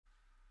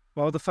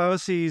While the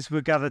Pharisees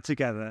were gathered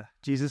together,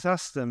 Jesus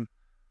asked them,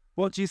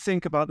 "What do you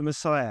think about the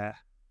Messiah?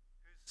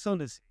 Whose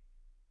son is he?"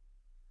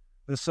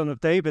 "The son of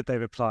David," they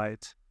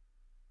replied.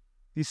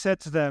 He said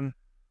to them,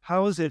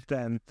 "How is it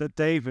then that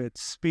David,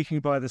 speaking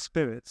by the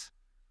Spirit,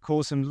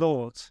 calls him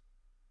Lord?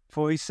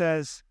 For he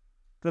says,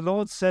 'The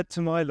Lord said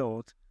to my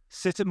Lord,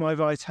 sit at my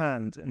right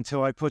hand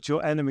until I put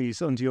your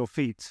enemies under your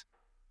feet.'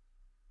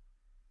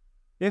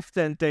 If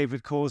then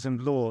David calls him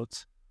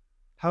Lord,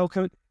 how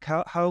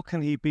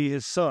can he be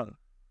his son?"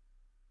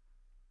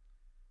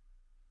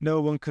 No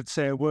one could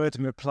say a word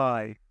in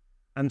reply,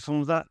 and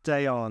from that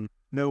day on,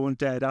 no one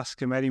dared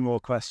ask him any more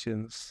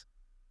questions.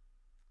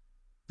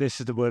 This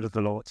is the word of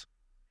the Lord.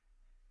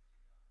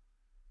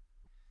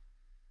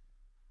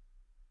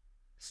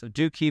 So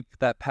do keep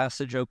that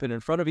passage open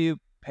in front of you,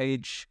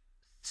 page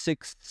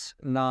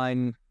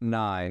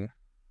 699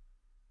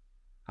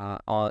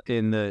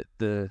 in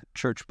the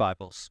church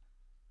Bibles.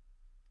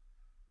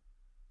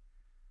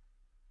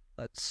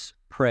 Let's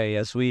pray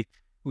as we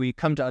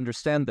come to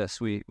understand this.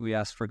 We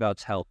ask for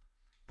God's help.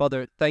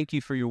 Father, thank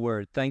you for your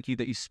word. Thank you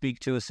that you speak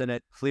to us in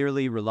it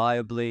clearly,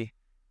 reliably.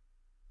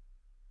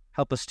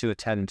 Help us to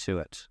attend to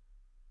it.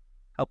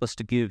 Help us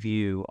to give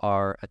you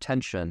our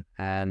attention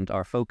and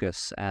our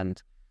focus.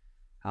 And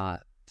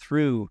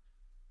through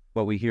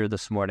what we hear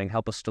this morning,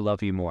 help us to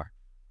love you more.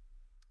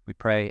 We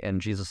pray in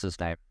Jesus'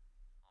 name.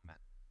 Amen.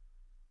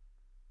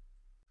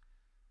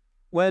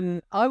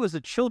 When I was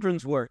a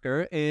children's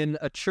worker in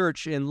a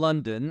church in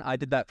London, I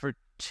did that for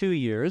 2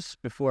 years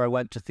before I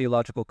went to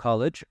theological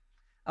college.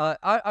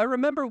 I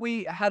remember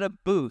we had a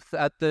booth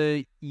at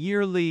the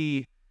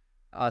yearly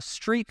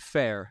street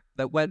fair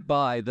that went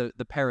by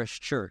the parish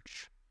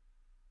church.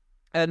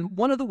 And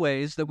one of the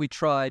ways that we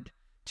tried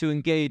to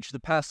engage the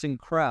passing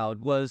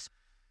crowd was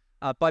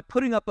by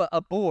putting up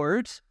a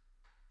board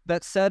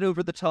that said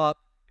over the top,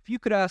 if you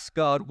could ask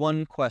God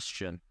one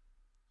question,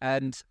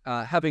 and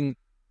having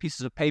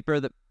pieces of paper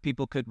that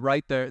people could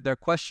write their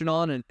question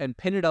on and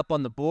pin it up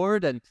on the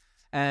board,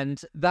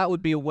 and that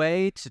would be a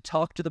way to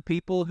talk to the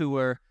people who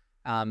were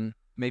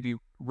maybe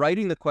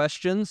writing the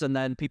questions, and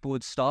then people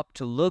would stop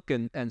to look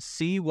and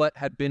see what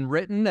had been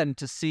written and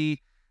to see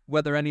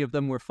whether any of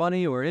them were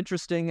funny or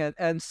interesting.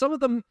 And some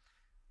of the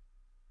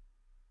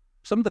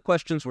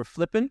questions were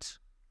flippant,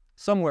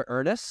 some were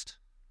earnest.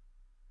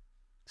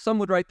 Some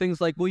would write things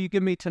like, will you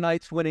give me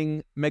tonight's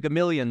winning Mega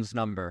Millions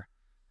number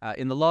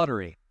in the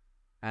lottery?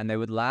 And they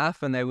would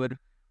laugh and they would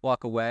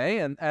walk away.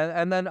 And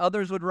then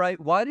others would write,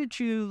 why did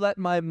you let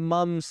my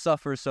mum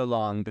suffer so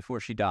long before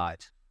she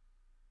died?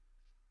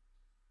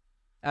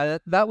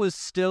 That was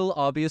still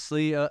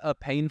obviously a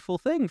painful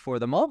thing for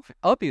them.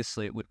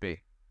 Obviously it would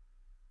be.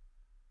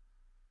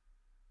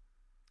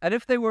 And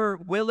if they were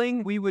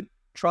willing, we would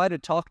try to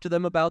talk to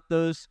them about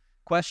those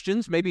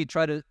questions, maybe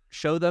try to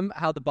show them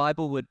how the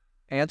Bible would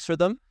answer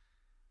them,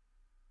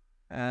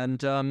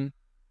 and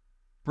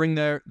bring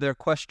their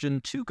question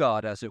to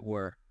God, as it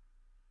were.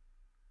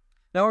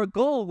 Now, our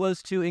goal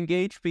was to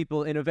engage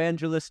people in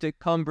evangelistic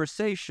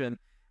conversation,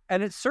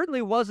 and it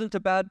certainly wasn't a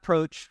bad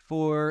approach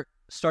for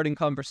starting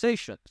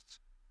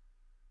conversations,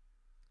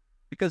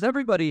 because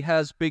everybody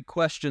has big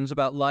questions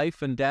about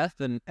life and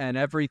death and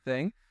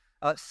everything.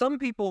 Some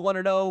people want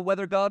to know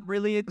whether God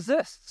really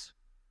exists,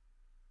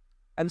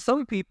 and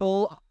some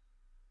people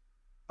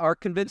are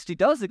convinced he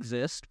does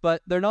exist,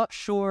 but they're not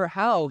sure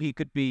how he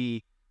could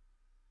be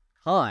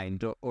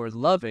kind or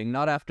loving,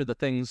 not after the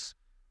things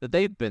that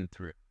they've been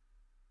through.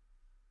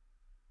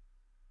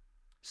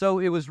 So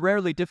it was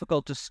rarely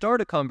difficult to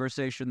start a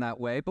conversation that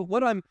way, but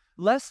what I'm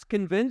less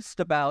convinced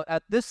about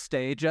at this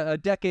stage, a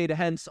decade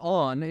hence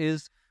on,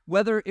 is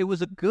whether it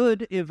was a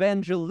good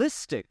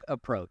evangelistic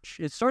approach.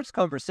 It starts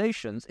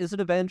conversations. Is it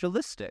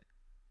evangelistic?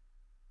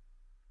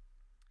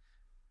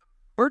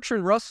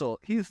 Bertrand Russell,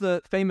 he's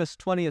the famous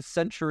 20th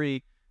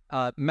century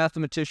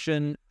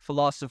mathematician,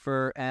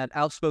 philosopher, and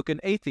outspoken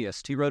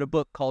atheist. He wrote a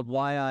book called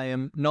Why I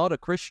Am Not a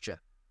Christian.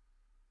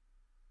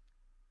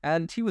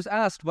 And he was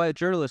asked by a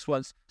journalist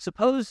once,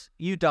 suppose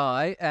you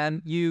die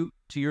and you,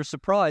 to your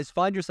surprise,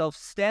 find yourself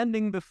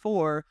standing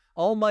before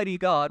Almighty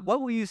God. What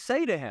will you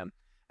say to him?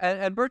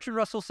 And Bertrand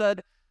Russell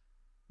said,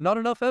 not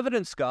enough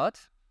evidence,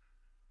 Scott.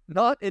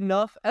 Not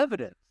enough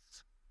evidence.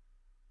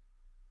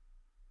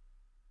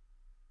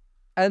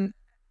 And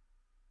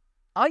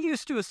I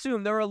used to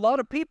assume there are a lot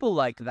of people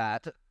like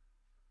that.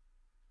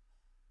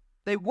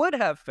 They would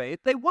have faith.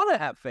 They want to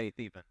have faith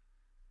even.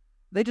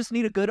 They just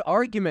need a good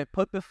argument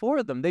put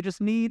before them. They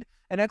just need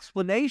an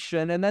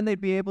explanation, and then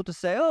they'd be able to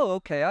say, oh,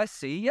 okay, I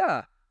see.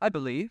 Yeah, I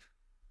believe.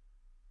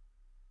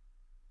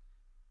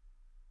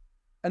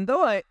 And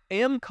though I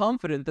am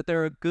confident that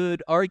there are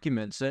good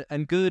arguments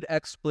and good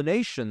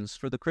explanations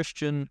for the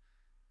Christian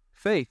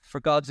faith, for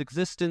God's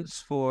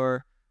existence,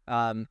 for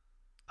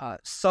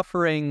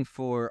suffering,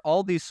 for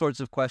all these sorts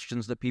of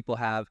questions that people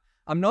have,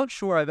 I'm not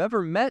sure I've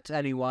ever met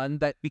anyone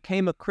that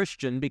became a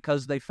Christian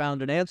because they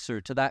found an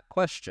answer to that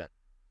question.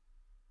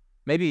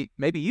 Maybe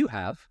you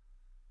have.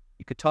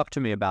 You could talk to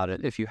me about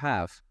it if you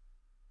have.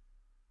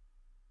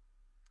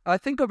 I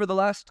think over the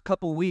last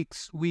couple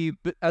weeks,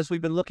 as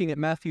we've been looking at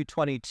Matthew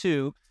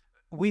 22,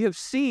 we have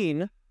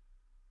seen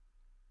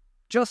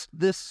just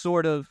this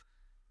sort of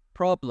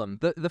problem.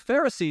 The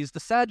Pharisees,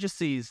 the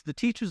Sadducees, the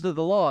teachers of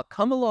the law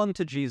come along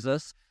to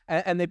Jesus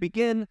and they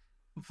begin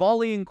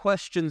volleying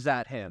questions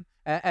at him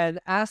and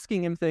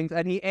asking him things,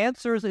 and he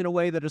answers in a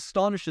way that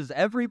astonishes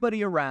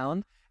everybody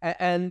around,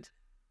 and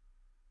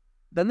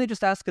then they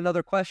just ask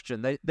another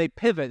question. They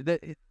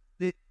pivot.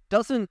 It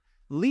doesn't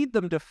lead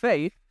them to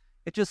faith.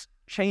 It just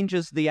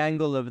changes the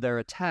angle of their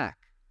attack.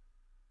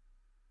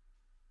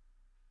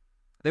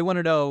 They want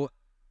to know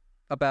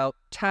about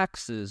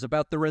taxes,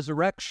 about the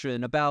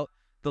resurrection, about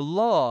the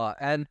law,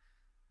 and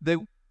they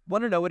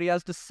want to know what he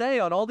has to say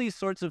on all these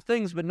sorts of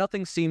things, but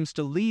nothing seems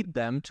to lead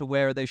them to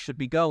where they should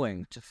be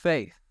going, to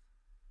faith.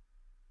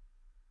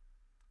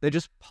 They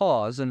just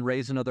pause and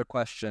raise another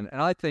question.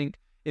 And I think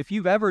if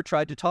you've ever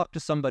tried to talk to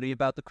somebody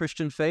about the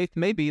Christian faith,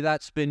 maybe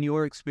that's been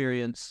your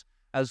experience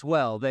as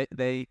well.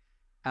 They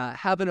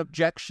have an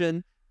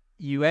objection,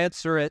 you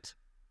answer it,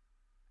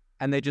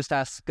 and they just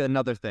ask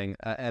another thing,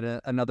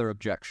 another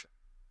objection.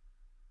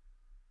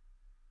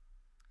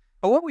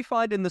 But what we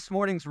find in this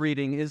morning's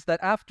reading is that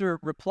after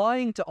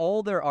replying to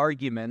all their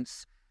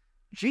arguments,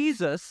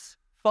 Jesus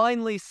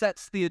finally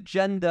sets the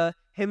agenda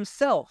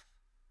himself.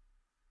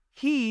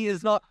 He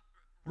is not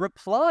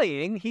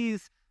replying,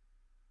 he's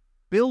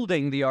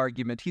building the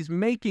argument, he's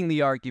making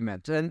the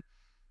argument. And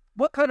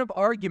what kind of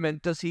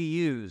argument does he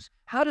use?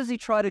 How does he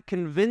try to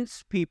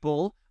convince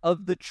people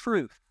of the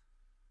truth?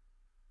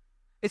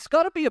 It's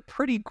got to be a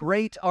pretty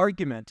great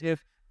argument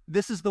if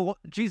this is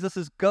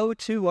Jesus'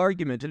 go-to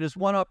argument. It is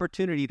one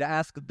opportunity to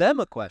ask them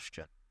a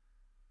question.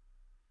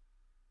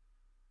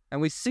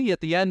 And we see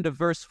at the end of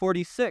verse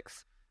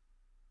 46,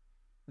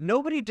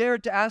 nobody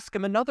dared to ask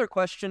him another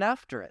question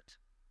after it.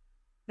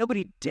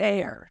 Nobody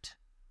dared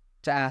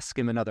to ask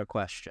him another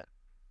question.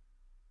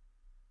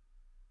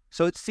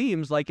 So it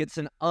seems like it's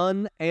an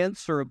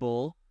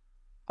unanswerable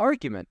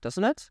argument,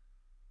 doesn't it?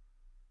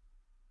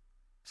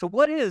 So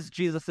what is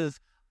Jesus'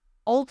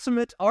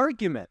 ultimate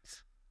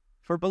argument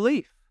for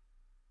belief?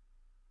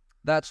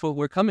 That's what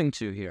we're coming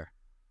to here.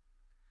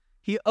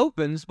 He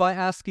opens by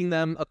asking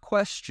them a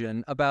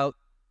question about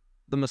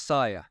the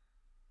Messiah.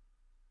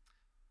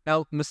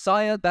 Now,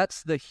 Messiah,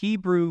 that's the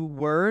Hebrew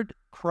word.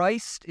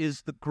 Christ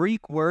is the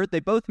Greek word. They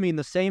both mean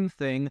the same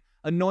thing,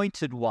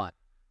 anointed one.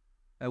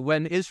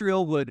 When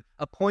Israel would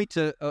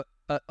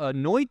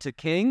anoint a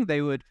king,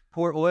 they would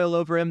pour oil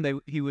over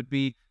him. He would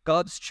be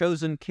God's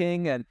chosen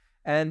king,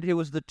 and it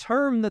was the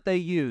term that they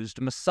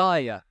used.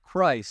 Messiah,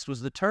 Christ,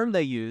 was the term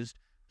they used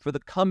for the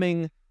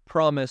coming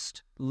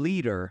promised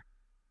leader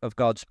of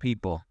God's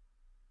people.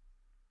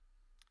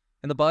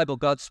 In the Bible,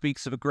 God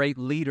speaks of a great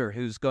leader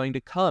who's going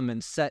to come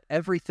and set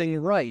everything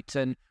right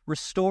and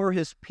restore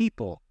his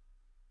people.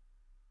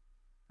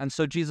 And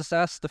so Jesus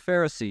asked the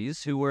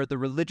Pharisees, who were the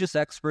religious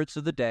experts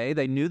of the day,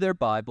 they knew their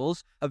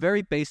Bibles, a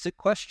very basic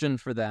question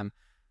for them.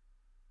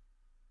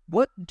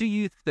 What do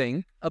you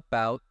think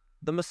about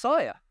the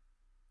Messiah?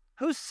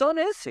 Whose son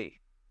is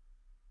he?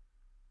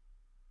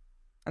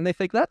 And they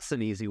think that's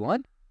an easy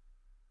one.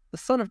 The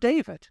son of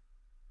David.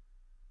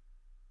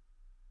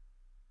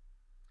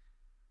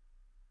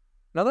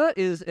 Now that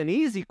is an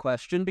easy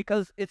question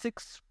because it's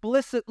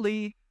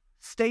explicitly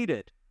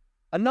stated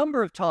a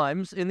number of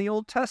times in the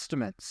Old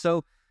Testament.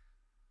 So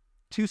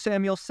 2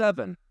 Samuel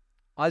 7,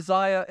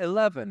 Isaiah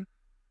 11,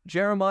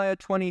 Jeremiah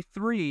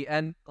 23,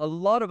 and a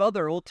lot of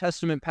other Old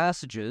Testament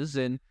passages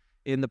in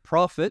the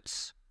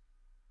prophets,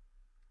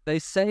 they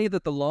say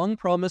that the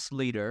long-promised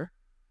leader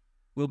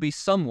will be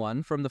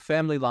someone from the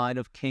family line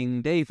of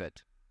King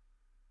David.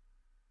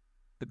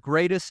 The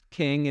greatest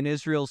king in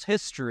Israel's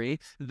history,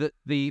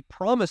 the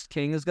promised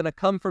king is going to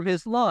come from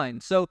his line.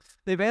 So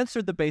they've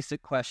answered the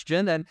basic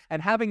question, and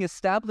having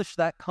established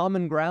that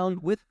common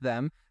ground with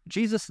them,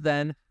 Jesus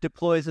then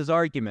deploys his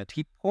argument.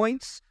 He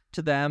points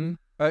them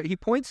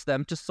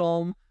to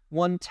Psalm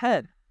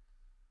 110.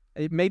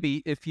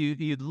 Maybe if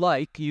you'd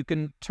like, you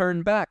can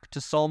turn back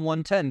to Psalm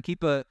 110.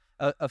 Keep a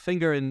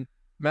finger in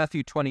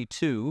Matthew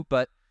 22,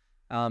 but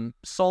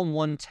Psalm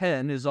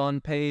 110 is on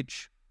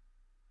page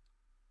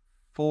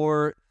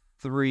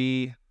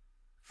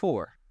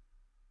 434.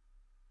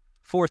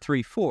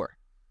 434.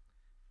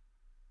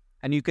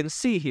 And you can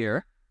see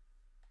here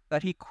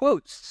that he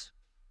quotes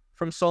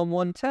from Psalm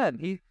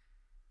 110.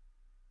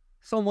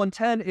 Psalm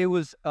 110, it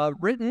was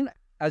written,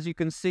 as you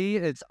can see,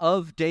 it's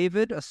of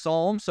David, a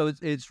psalm, so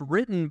it's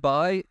written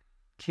by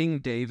King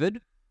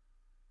David.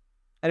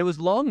 And it was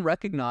long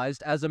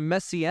recognized as a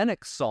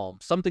messianic psalm,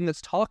 something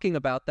that's talking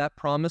about that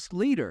promised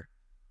leader.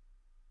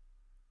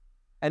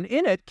 And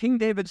in it, King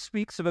David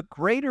speaks of a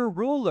greater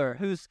ruler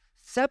whose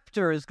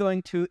scepter is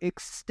going to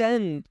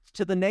extend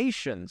to the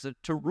nations,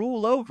 to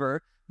rule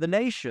over the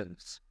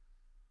nations.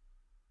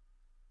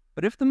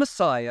 But if the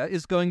Messiah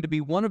is going to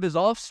be one of his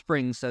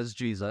offspring, says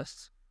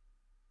Jesus,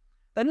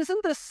 then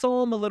isn't this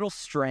psalm a little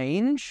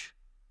strange?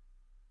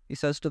 He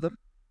says to them.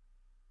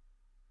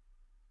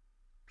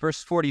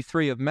 Verse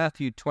 43 of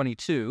Matthew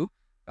 22,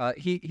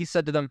 he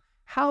said to them,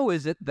 how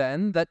is it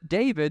then that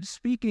David,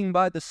 speaking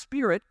by the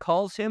Spirit,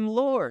 calls him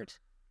Lord?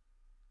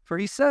 For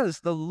he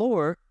says, the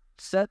Lord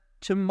said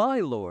to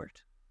my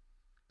Lord,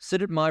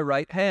 sit at my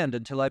right hand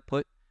until I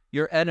put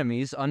your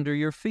enemies under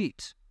your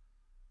feet.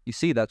 You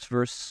see, that's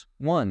verse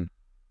 1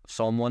 of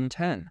Psalm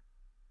 110.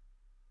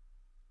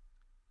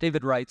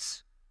 David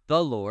writes,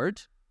 the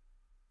Lord,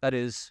 that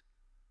is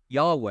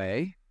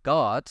Yahweh,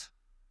 God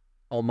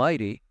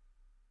Almighty,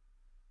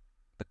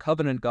 the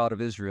covenant God of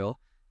Israel,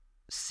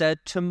 said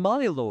to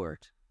my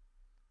Lord,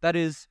 that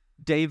is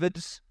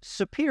David's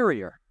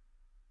superior.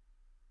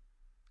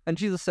 And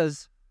Jesus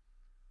says,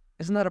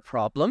 isn't that a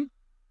problem,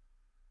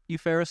 you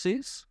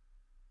Pharisees?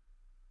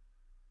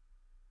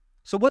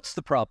 So what's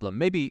the problem?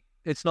 Maybe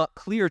it's not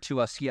clear to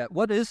us yet.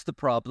 What is the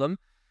problem?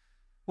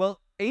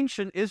 Well,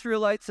 ancient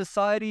Israelite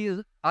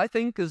society, I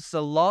think, is a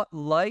lot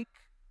like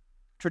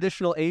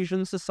traditional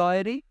Asian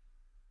society.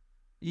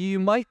 You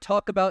might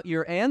talk about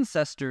your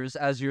ancestors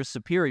as your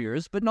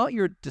superiors, but not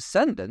your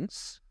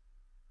descendants.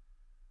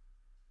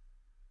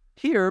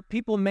 Here,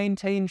 people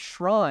maintain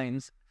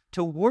shrines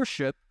to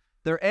worship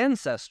their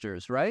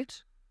ancestors,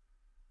 right?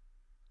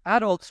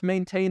 Adults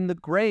maintain the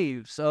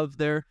graves of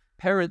their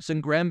parents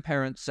and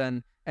grandparents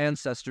and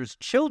ancestors.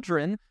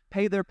 Children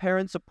pay their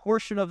parents a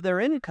portion of their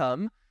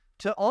income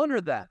to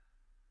honor them.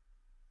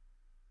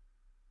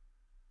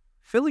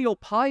 Filial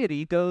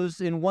piety goes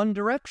in one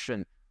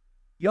direction,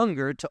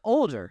 younger to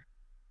older.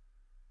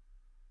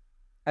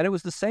 And it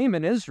was the same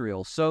in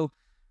Israel. So,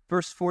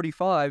 verse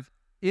 45,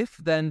 if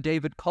then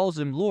David calls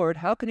him Lord,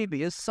 how can he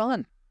be his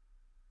son?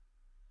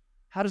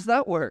 How does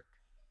that work?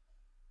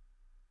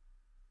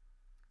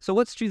 So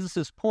what's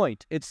Jesus'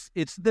 point? It's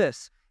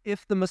this.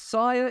 If the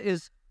Messiah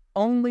is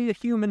only a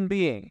human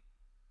being,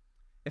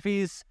 if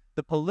he's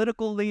the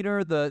political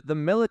leader, the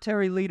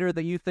military leader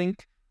that you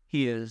think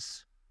he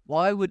is,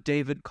 why would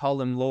David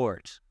call him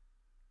Lord?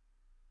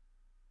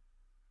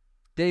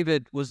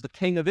 David was the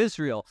king of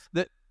Israel.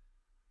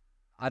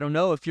 I don't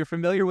know if you're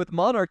familiar with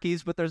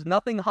monarchies, but there's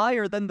nothing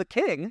higher than the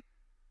king.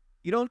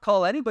 You don't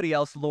call anybody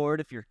else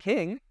Lord if you're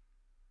king.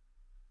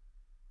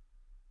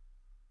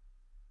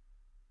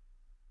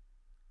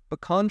 But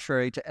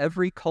contrary to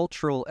every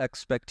cultural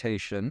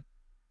expectation,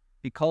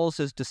 he calls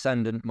his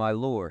descendant my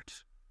Lord.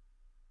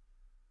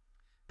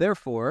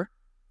 Therefore,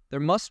 there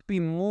must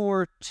be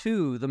more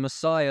to the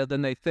Messiah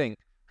than they think.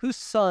 Whose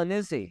son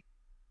is he?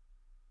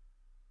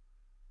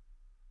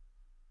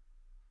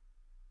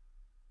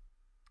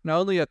 Now,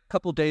 only a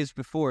couple days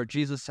before,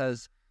 Jesus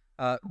has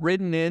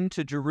ridden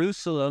into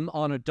Jerusalem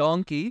on a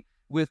donkey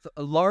with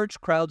large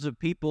crowds of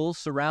people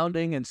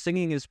surrounding and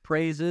singing his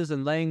praises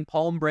and laying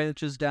palm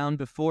branches down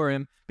before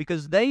him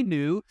because they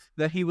knew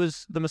that he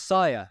was the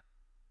Messiah,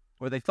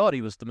 or they thought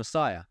he was the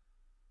Messiah.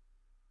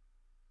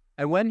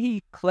 And when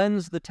he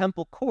cleansed the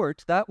temple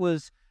court, that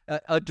was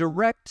a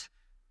direct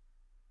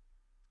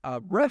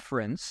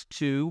reference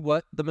to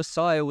what the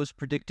Messiah was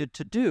predicted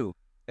to do.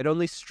 It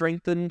only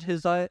strengthened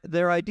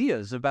their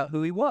ideas about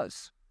who he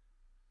was.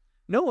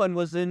 No one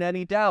was in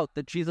any doubt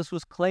that Jesus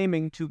was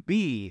claiming to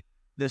be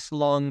this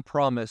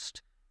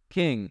long-promised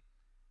king.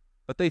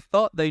 But they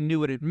thought they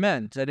knew what it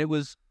meant, and it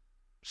was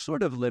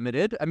sort of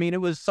limited. I mean,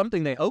 it was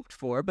something they hoped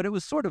for, but it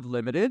was sort of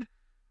limited.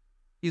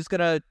 He's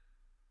going to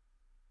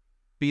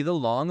be the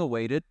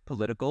long-awaited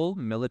political,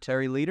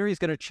 military leader. He's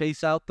going to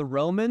chase out the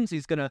Romans.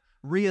 He's going to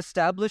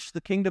reestablish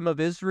the kingdom of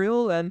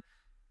Israel, and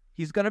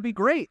he's going to be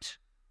great.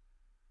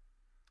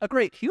 A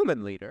great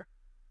human leader,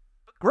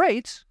 but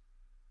great.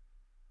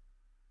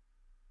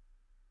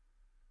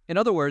 In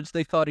other words,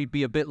 they thought he'd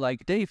be a bit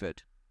like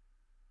David.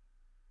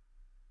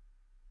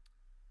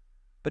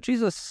 But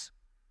Jesus,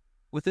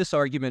 with this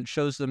argument,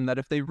 shows them that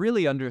if they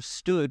really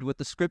understood what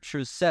the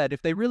Scriptures said,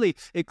 if they really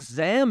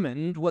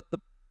examined what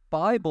the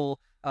Bible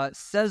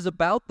says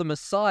about the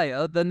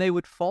Messiah, then they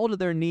would fall to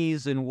their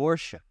knees in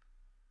worship.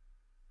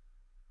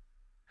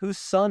 Whose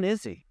son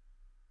is he?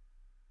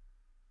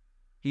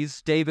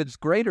 He's David's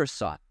greater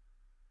son.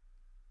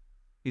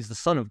 He's the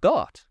Son of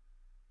God.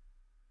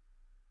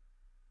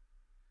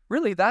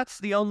 Really, that's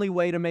the only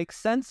way to make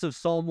sense of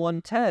Psalm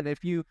 110.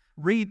 If you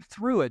read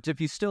through it, if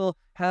you still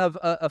have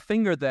a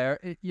finger there,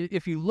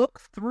 if you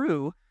look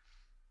through,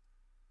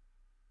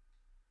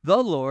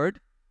 the Lord,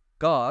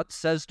 God,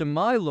 says to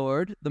my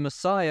Lord, the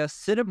Messiah,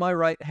 sit at my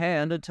right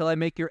hand until I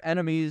make your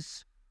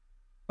enemies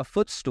a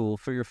footstool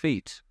for your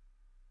feet.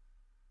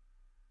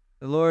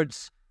 The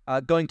Lord's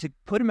going to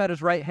put him at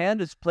his right hand,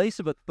 his place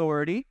of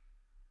authority.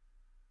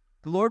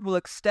 The Lord will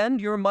extend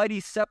your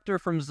mighty scepter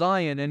from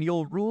Zion, and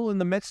you'll rule in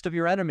the midst of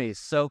your enemies.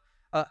 So,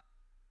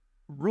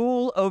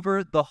 rule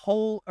over the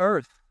whole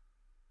earth.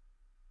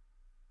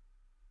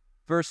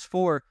 Verse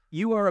 4,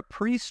 you are a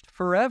priest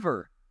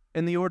forever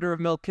in the order of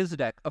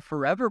Melchizedek. A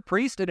forever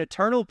priest, an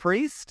eternal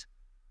priest?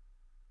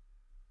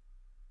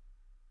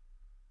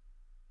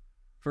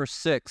 Verse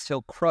 6,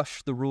 he'll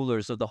crush the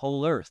rulers of the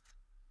whole earth.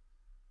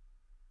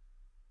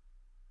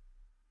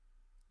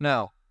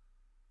 Now,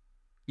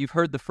 you've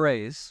heard the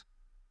phrase,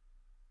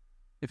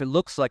 if it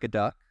looks like a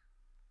duck,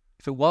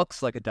 if it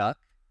walks like a duck,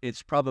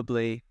 it's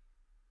probably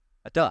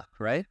a duck,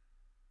 right?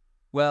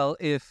 Well,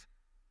 if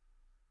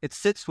it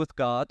sits with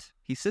God,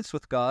 he sits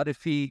with God.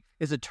 If he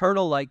is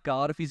eternal like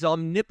God, if he's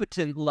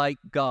omnipotent like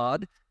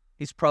God,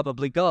 he's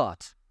probably God.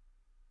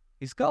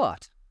 He's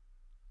God.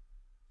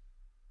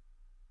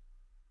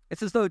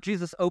 It's as though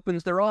Jesus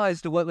opens their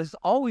eyes to what has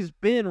always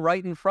been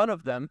right in front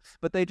of them,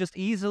 but they just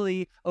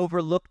easily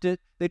overlooked it.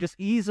 They just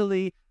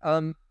easily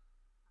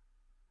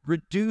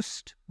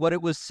reduced what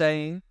it was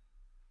saying.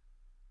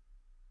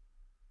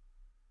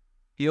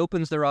 He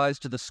opens their eyes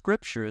to the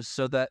scriptures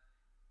so that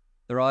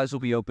their eyes will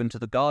be open to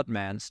the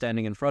God-man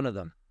standing in front of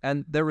them.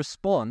 And their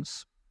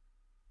response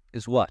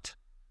is what?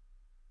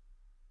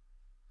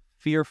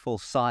 Fearful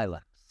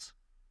silence.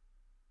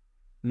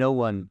 No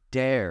one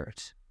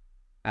dared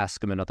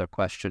ask him another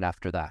question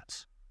after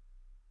that.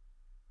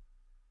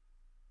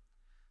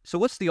 So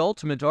what's the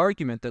ultimate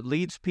argument that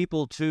leads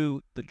people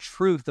to the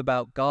truth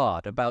about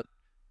God, about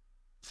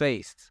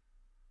faith?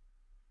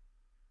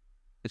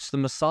 It's the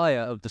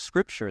Messiah of the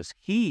Scriptures.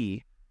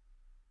 He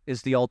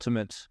is the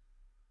ultimate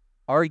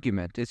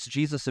argument. It's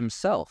Jesus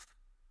himself.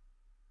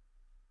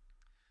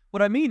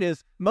 What I mean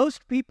is,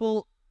 most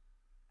people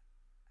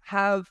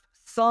have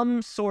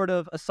some sort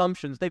of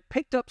assumptions. They've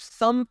picked up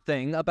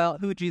something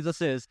about who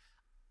Jesus is.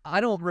 I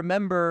don't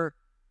remember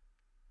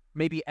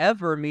maybe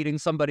ever meeting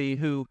somebody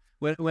who,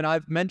 when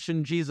I've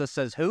mentioned Jesus,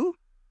 says, "Who?"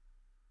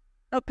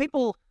 No,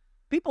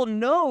 people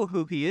know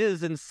who he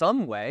is in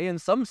some way, in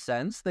some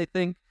sense. They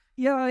think,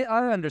 yeah,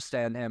 I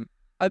understand him.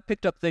 I've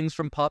picked up things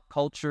from pop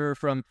culture,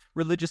 from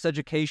religious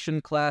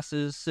education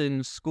classes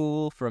in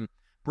school, from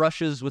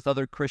brushes with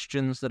other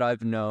Christians that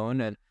I've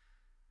known,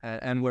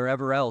 and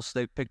wherever else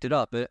they've picked it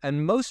up.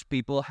 And most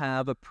people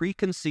have a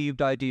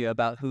preconceived idea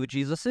about who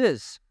Jesus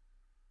is.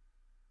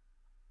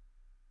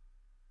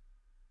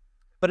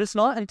 But it's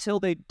not until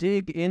they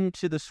dig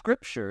into the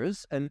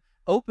scriptures and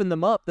open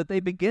them up that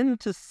they begin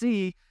to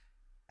see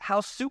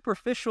how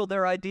superficial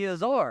their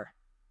ideas are.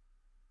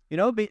 You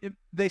know,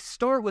 they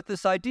start with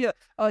this idea,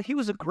 he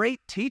was a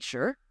great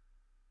teacher.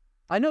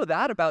 I know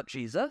that about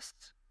Jesus.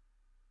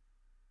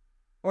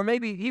 Or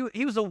maybe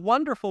he was a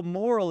wonderful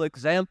moral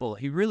example.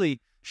 He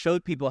really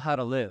showed people how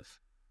to live.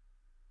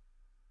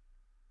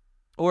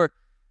 Or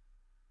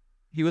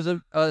he was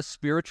a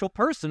spiritual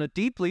person, a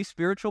deeply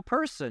spiritual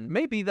person.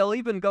 Maybe they'll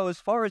even go as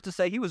far as to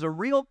say he was a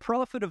real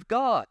prophet of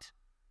God.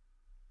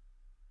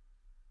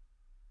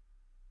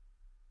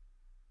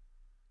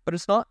 But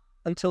it's not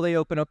until they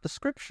open up the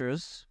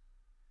scriptures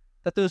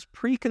that those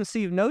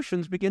preconceived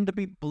notions begin to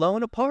be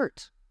blown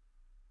apart.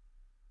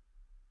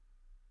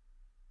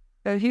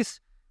 And he's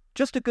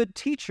just a good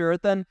teacher.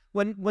 Then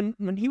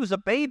when he was a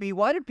baby,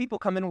 why did people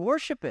come and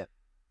worship him?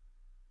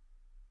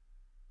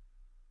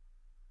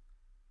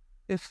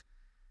 If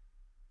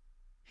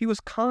he was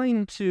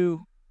kind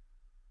to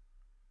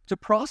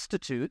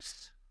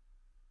prostitutes,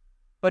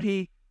 but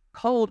he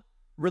called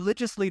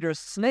religious leaders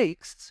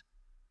snakes,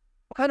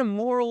 what kind of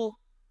moral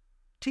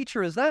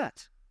teacher is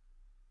that?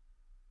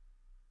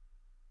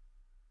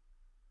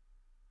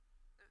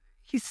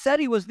 He said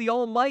he was the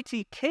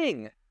almighty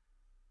king,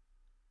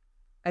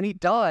 and he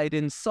died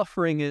in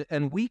suffering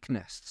and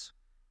weakness.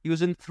 He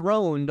was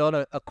enthroned on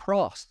a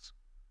cross.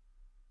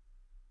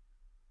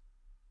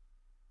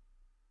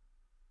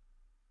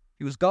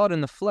 He was God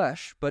in the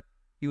flesh, but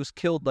he was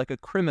killed like a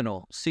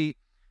criminal. See,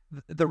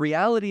 the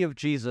reality of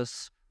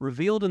Jesus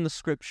revealed in the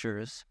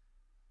scriptures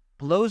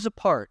blows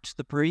apart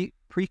the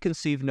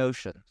preconceived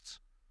notions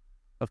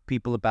of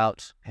people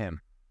about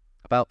him,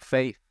 about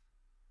faith,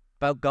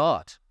 about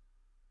God.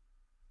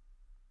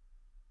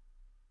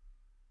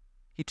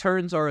 He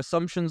turns our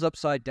assumptions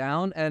upside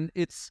down, and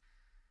it's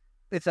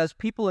as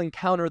people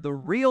encounter the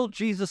real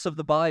Jesus of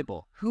the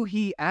Bible, who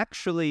he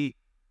actually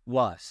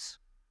was.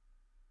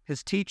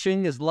 His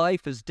teaching, his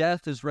life, his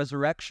death, his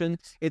resurrection,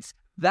 it's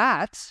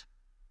that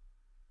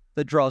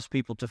draws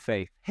people to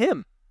faith.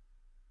 Him.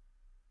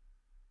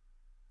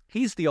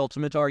 He's the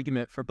ultimate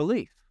argument for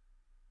belief.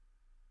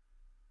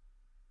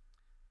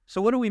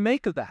 So what do we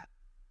make of that?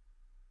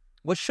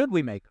 What should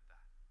we make of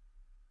that?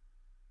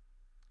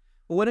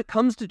 Well, when it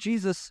comes to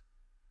Jesus,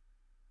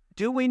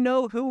 do we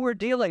know who we're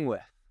dealing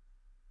with?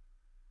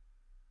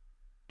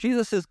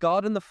 Jesus is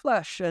God in the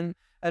flesh, and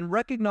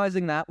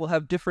recognizing that will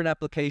have different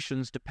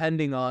applications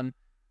depending on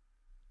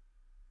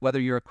whether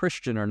you're a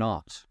Christian or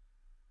not.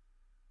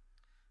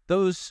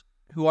 Those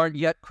who aren't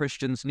yet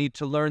Christians need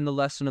to learn the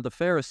lesson of the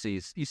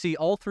Pharisees. You see,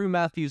 all through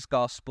Matthew's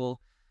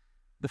gospel,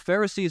 the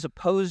Pharisees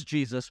opposed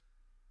Jesus,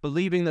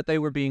 believing that they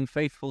were being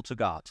faithful to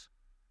God.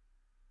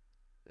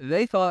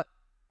 They thought,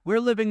 we're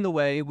living the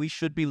way we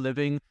should be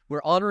living,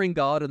 we're honoring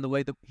God in the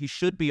way that he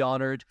should be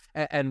honored,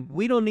 and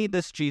we don't need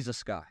this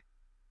Jesus guy.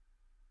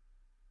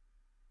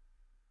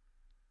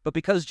 But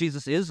because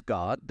Jesus is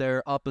God,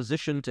 their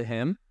opposition to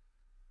him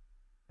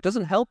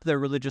doesn't help their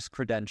religious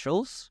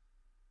credentials.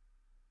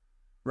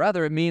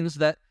 Rather, it means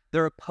that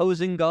they're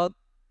opposing God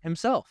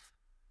himself.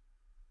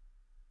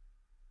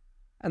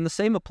 And the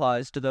same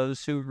applies to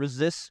those who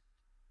resist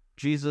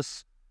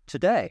Jesus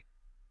today.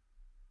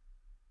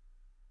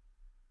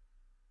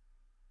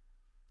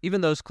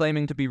 even those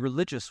claiming to be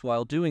religious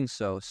while doing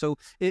so. So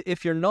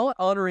if you're not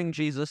honoring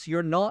Jesus,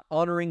 you're not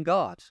honoring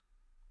God.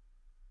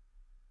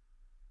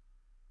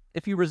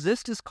 If you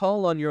resist his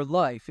call on your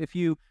life, if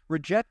you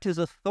reject his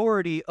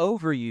authority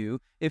over you,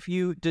 if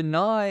you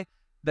deny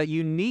that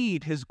you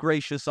need his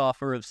gracious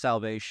offer of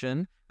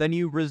salvation, then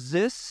you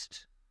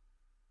resist,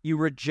 you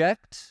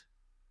reject,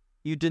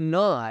 you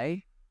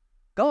deny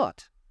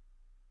God.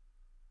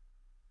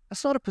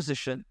 That's not a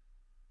position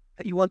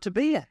that you want to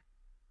be in,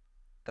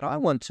 that I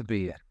want to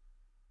be in.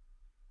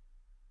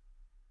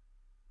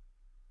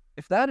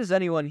 If that is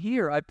anyone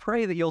here, I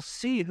pray that you'll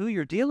see who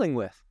you're dealing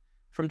with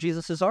from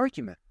Jesus'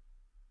 argument.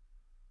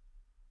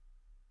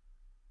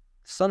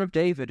 The Son of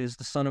David is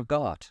the Son of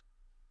God.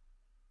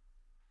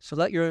 So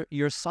let your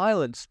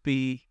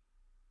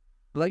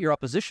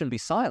opposition be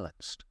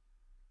silenced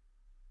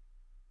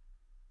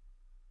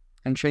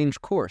and change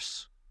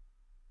course.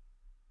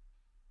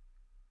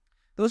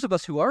 Those of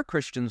us who are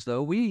Christians,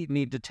 though, we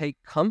need to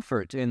take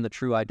comfort in the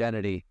true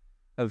identity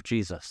of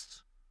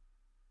Jesus.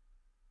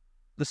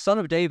 The Son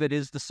of David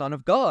is the Son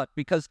of God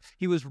because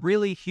he was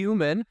really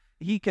human.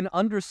 He can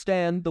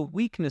understand the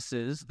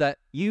weaknesses that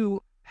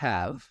you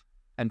have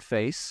and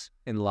face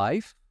in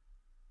life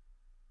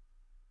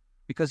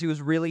because he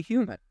was really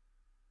human.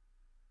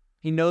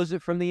 He knows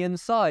it from the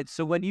inside.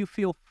 So when you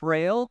feel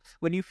frail,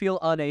 when you feel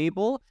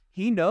unable,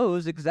 he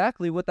knows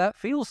exactly what that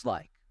feels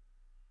like.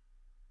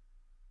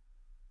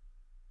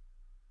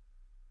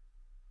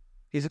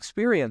 He's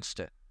experienced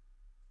it.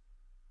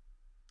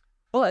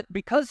 But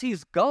because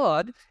he's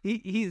God,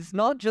 he's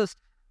not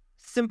just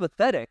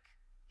sympathetic.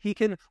 He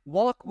can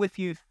walk with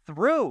you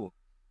through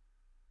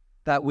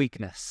that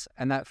weakness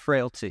and that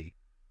frailty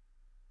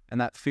and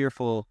that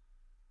fearful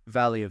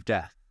valley of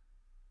death.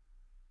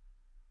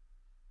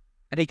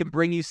 And he can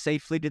bring you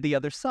safely to the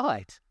other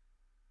side.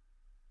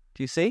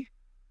 Do you see?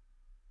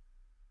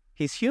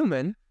 He's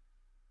human,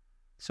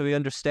 so he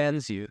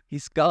understands you.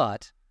 He's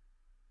God,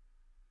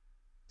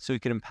 so he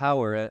can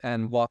empower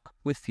and walk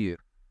with you,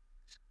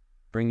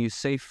 bring you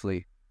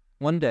safely.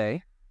 One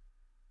day,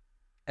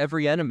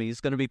 every enemy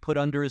is going to be put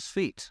under his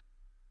feet.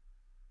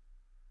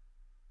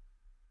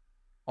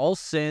 All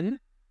sin,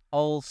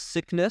 all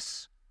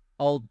sickness,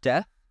 all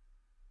death,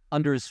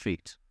 under his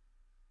feet.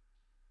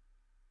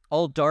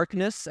 All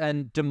darkness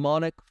and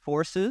demonic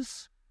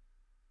forces,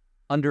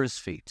 under his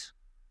feet.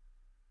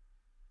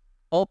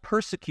 All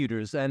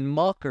persecutors and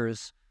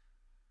mockers,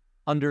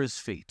 under his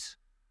feet.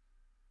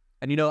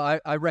 And you know,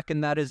 I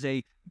reckon that is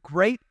a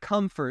great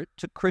comfort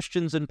to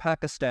Christians in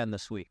Pakistan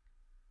this week.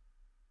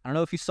 I don't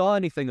know if you saw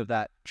anything of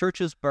that.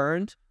 Churches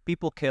burned,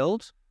 people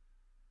killed,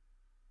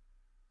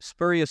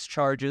 spurious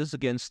charges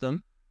against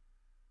them,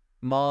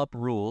 mob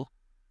rule.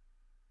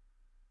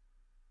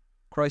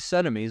 Christ's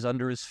enemies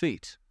under his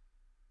feet.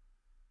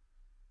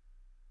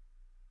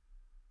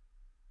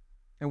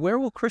 And where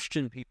will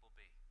Christian people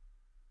be?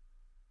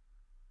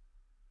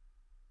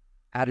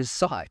 At his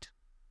side,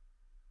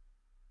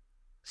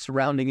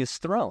 surrounding his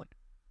throne,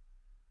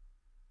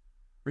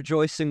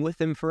 rejoicing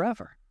with him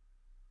forever.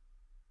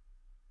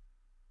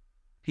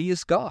 He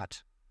is God.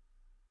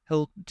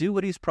 He'll do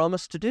what he's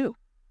promised to do.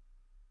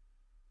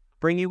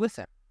 Bring you with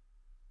him.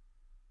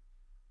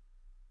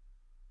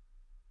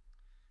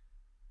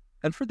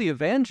 And for the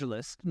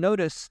evangelist,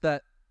 notice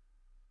that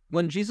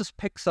when Jesus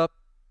picks up,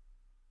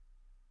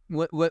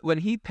 when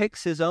he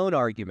picks his own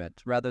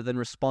argument rather than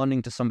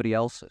responding to somebody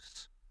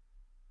else's,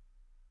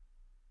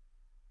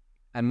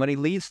 and when he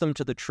leads them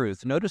to the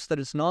truth, notice that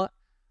it's not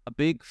a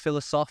big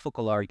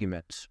philosophical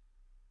argument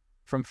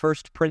from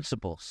first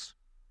principles.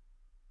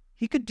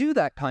 He could do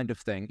that kind of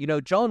thing. You know,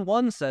 John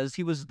 1 says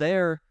he was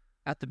there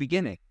at the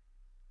beginning.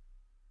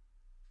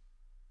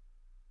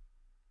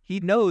 He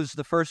knows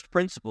the first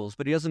principles,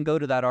 but he doesn't go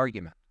to that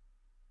argument.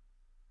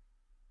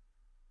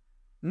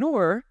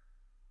 Nor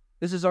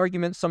is his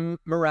argument some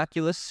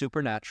miraculous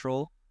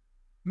supernatural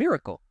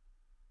miracle.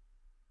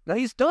 Now,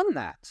 he's done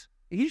that.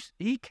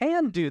 He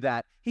can do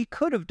that. He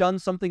could have done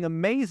something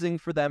amazing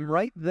for them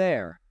right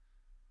there.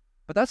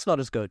 But that's not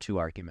his go-to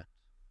argument.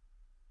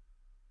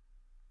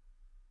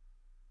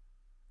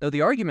 Though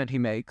the argument he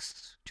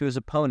makes to his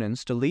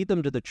opponents to lead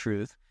them to the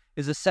truth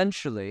is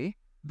essentially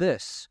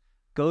this: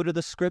 go to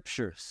the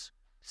scriptures,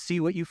 see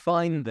what you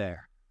find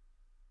there.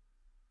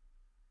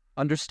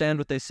 Understand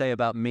what they say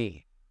about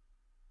me.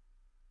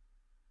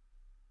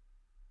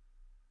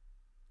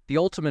 The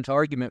ultimate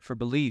argument for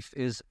belief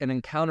is an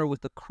encounter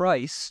with the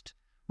Christ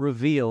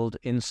revealed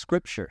in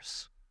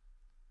scriptures.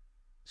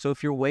 So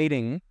if you're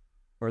waiting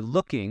or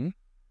looking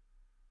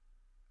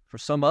for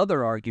some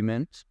other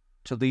argument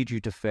to lead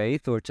you to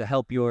faith or to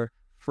help your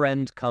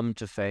friend come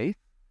to faith,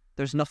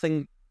 there's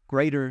nothing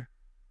greater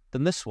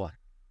than this one.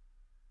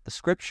 The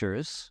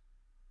scriptures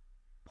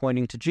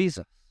pointing to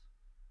Jesus.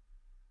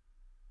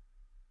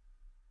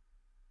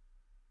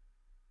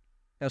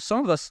 Now,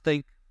 some of us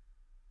think,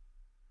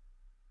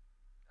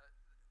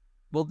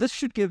 well, this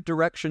should give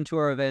direction to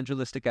our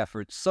evangelistic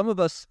efforts. Some of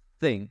us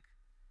think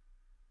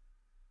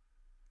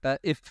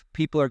that if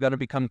people are going to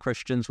become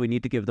Christians, we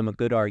need to give them a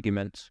good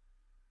argument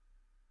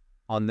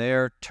on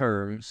their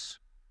terms,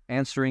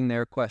 answering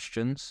their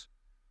questions.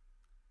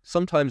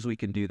 Sometimes we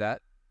can do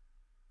that.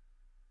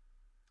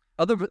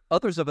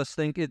 Others of us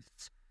think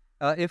it's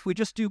if we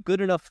just do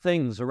good enough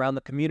things around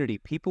the community,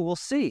 people will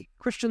see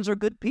Christians are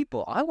good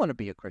people. I want to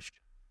be a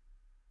Christian.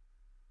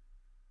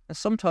 And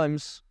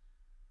sometimes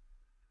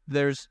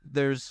there's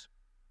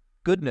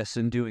goodness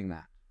in doing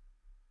that.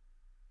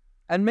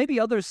 And maybe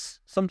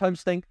others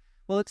sometimes think,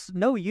 well, it's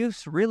no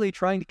use really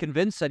trying to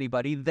convince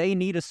anybody. They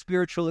need a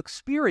spiritual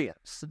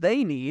experience.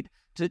 They need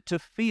to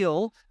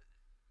feel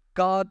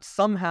God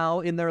somehow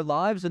in their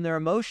lives and their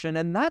emotion,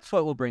 and that's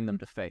what will bring them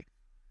to faith.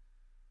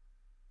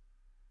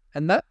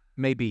 And that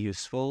may be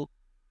useful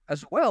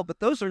as well, but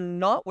those are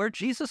not where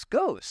Jesus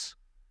goes.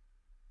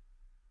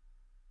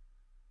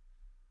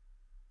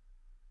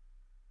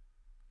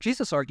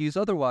 Jesus argues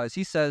otherwise.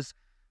 He says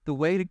the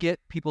way to get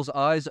people's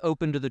eyes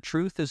open to the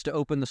truth is to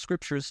open the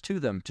scriptures to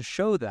them, to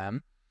show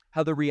them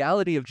how the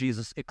reality of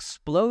Jesus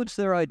explodes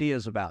their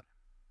ideas about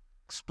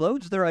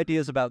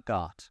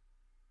God.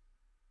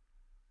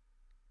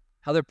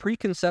 How their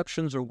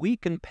preconceptions are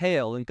weak and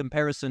pale in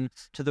comparison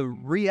to the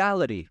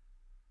reality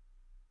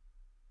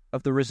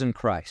of the risen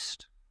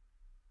Christ.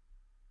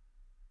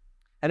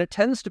 And it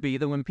tends to be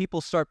that when people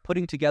start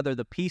putting together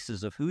the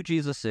pieces of who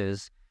Jesus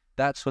is,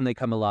 that's when they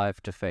come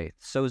alive to faith.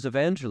 So as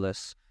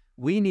evangelists,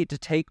 we need to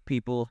take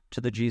people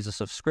to the Jesus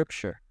of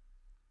Scripture.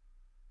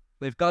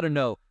 They've got to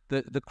know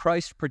the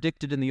Christ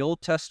predicted in the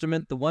Old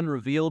Testament, the one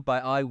revealed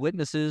by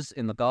eyewitnesses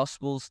in the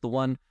Gospels, the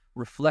one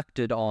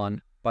reflected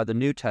on by the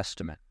New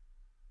Testament.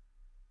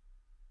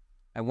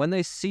 And when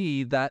they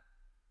see that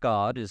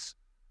God is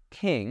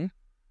king,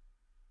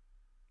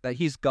 that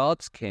he's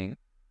God's king,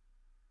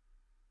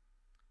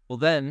 well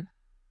then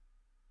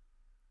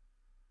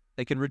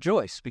they can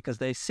rejoice because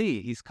they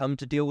see he's come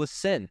to deal with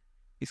sin.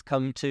 He's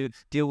come to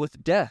deal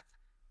with death.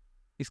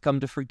 He's come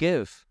to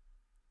forgive.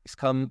 He's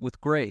come with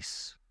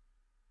grace.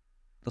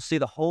 They'll see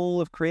the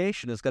whole of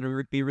creation is going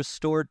to be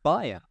restored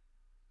by him.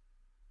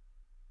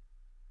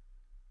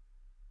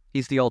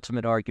 He's the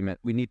ultimate argument.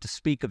 We need to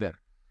speak of him.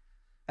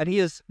 And he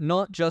is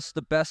not just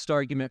the best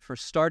argument for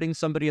starting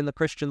somebody in the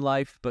Christian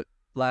life, but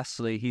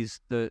lastly,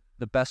 he's the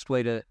best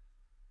way to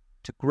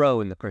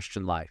grow in the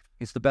Christian life.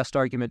 He's the best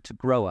argument to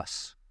grow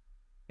us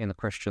in the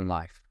Christian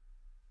life.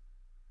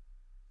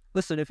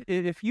 Listen,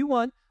 if you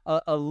want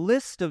a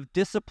list of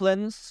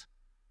disciplines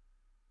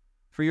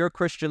for your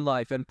Christian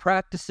life and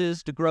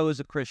practices to grow as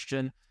a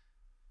Christian,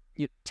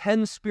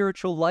 10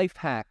 spiritual life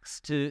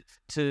hacks to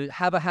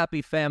have a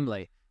happy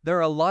family, there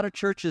are a lot of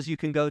churches you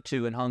can go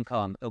to in Hong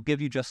Kong. They'll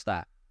give you just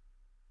that,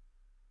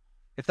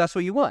 if that's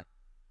what you want.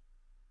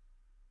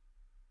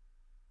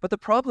 But the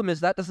problem is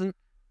that doesn't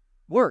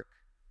work.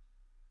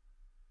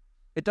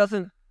 It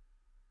doesn't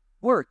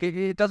work.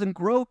 It doesn't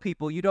grow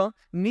people. You don't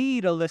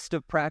need a list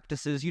of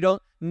practices. You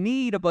don't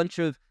need a bunch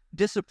of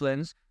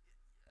disciplines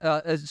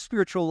as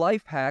spiritual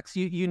life hacks.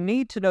 You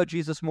need to know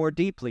Jesus more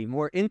deeply,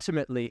 more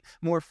intimately,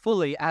 more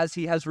fully as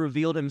he has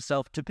revealed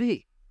himself to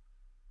be.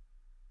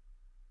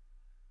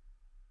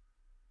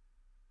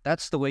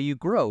 That's the way you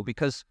grow,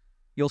 because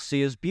you'll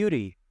see his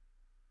beauty.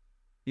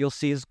 You'll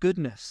see his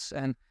goodness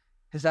and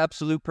his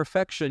absolute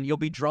perfection. You'll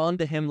be drawn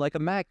to him like a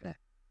magnet.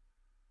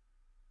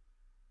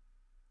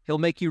 He'll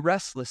make you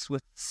restless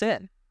with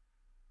sin.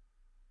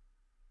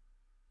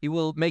 He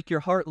will make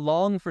your heart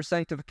long for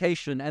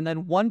sanctification, and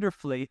then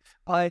wonderfully,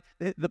 by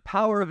the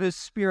power of his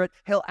Spirit,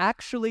 he'll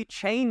actually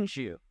change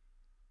you.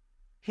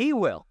 He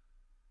will.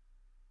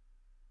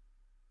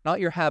 Not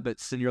your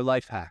habits and your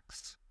life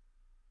hacks.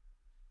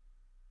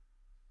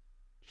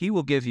 He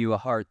will give you a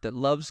heart that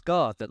loves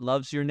God, that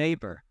loves your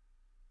neighbor.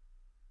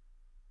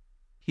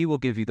 He will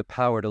give you the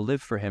power to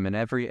live for him in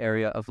every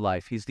area of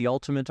life. He's the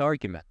ultimate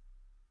argument.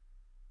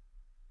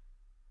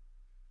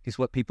 He's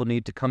what people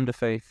need to come to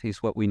faith.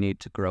 He's what we need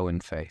to grow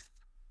in faith.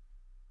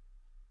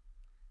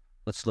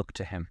 Let's look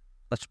to him.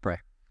 Let's pray.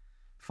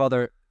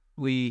 Father,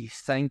 we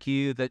thank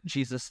you that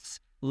Jesus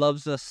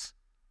loves us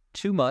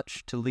too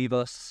much to leave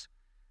us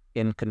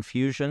in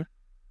confusion.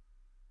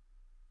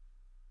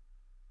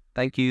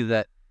 Thank you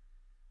that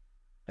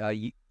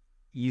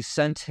you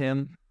sent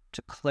him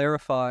to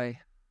clarify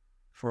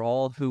for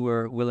all who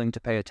are willing to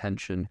pay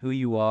attention who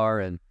you are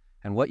and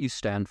what you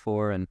stand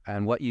for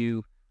and what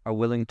you are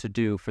willing to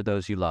do for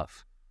those you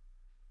love.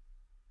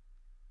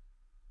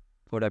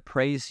 Lord, I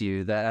praise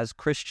you that as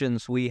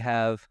Christians we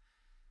have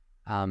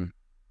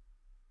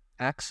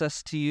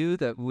access to you,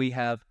 that we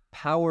have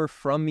power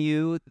from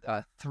you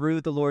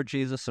through the Lord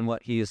Jesus and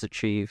what he has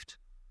achieved.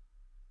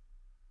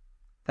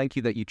 Thank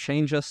you that you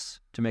change us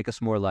to make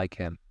us more like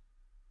him.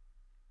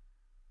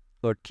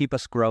 Lord, keep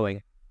us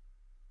growing,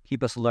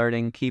 keep us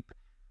learning, keep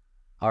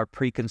our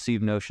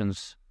preconceived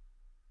notions,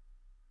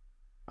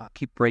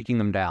 keep breaking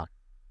them down.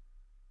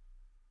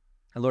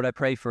 And Lord, I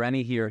pray for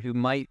any here who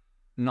might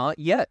not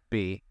yet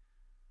be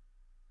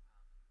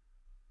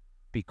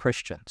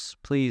Christians.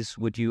 Please,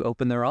 would you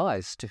open their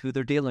eyes to who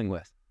they're dealing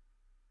with,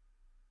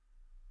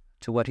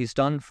 to what he's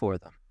done for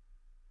them,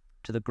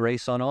 to the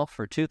grace on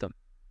offer to them.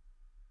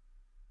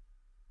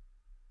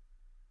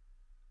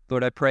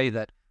 Lord, I pray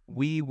that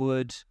we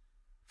would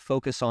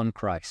focus on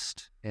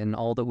Christ in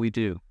all that we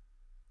do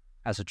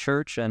as a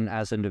church and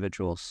as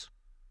individuals.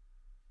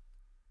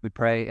 We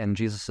pray in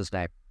Jesus'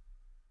 name.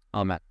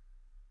 Amen.